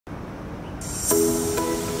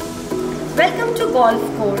Welcome to Golf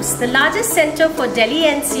Course, the largest center for Delhi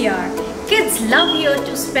NCR. Kids love here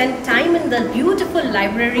to spend time in the beautiful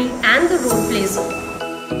library and the road play zone.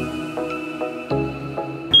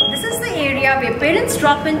 This is the area where parents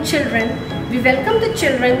drop in children. We welcome the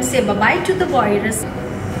children, say bye-bye to the voyeurs.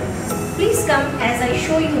 Please come as I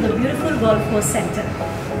show you the beautiful Golf Course center.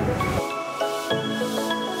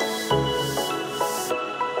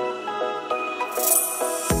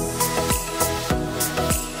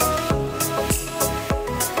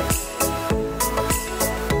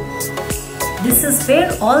 This is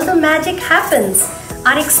where all the magic happens.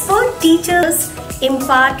 Our expert teachers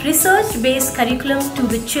impart research-based curriculum to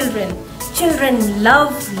the children. Children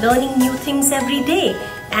love learning new things every day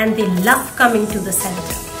and they love coming to the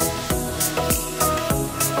center.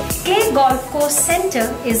 Clay Golf Course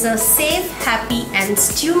Center is a safe, happy and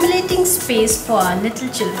stimulating space for our little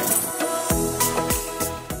children.